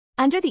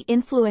Under the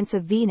influence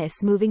of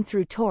Venus moving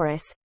through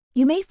Taurus,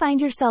 you may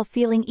find yourself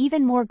feeling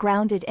even more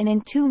grounded and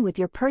in tune with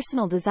your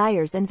personal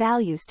desires and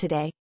values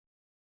today.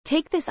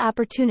 Take this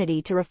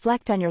opportunity to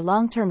reflect on your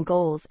long-term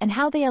goals and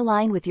how they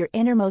align with your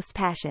innermost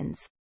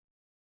passions.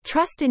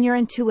 Trust in your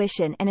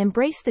intuition and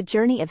embrace the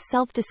journey of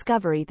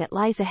self-discovery that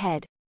lies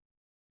ahead.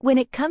 When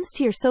it comes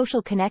to your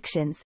social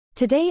connections,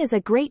 today is a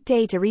great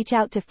day to reach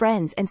out to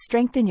friends and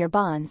strengthen your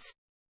bonds.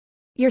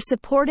 Your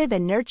supportive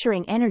and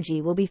nurturing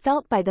energy will be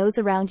felt by those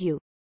around you,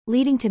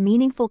 leading to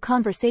meaningful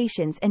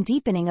conversations and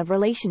deepening of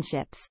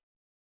relationships.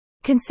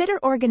 Consider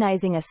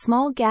organizing a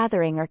small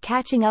gathering or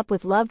catching up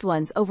with loved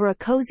ones over a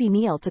cozy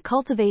meal to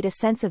cultivate a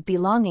sense of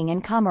belonging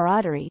and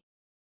camaraderie.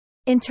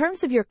 In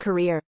terms of your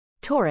career,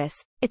 Taurus,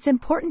 it's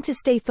important to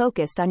stay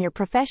focused on your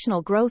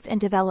professional growth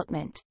and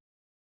development.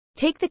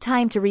 Take the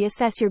time to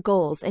reassess your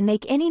goals and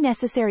make any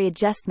necessary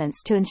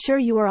adjustments to ensure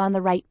you are on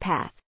the right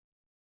path.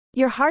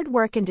 Your hard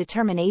work and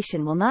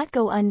determination will not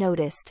go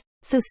unnoticed,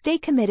 so stay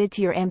committed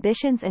to your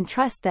ambitions and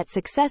trust that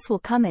success will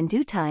come in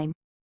due time.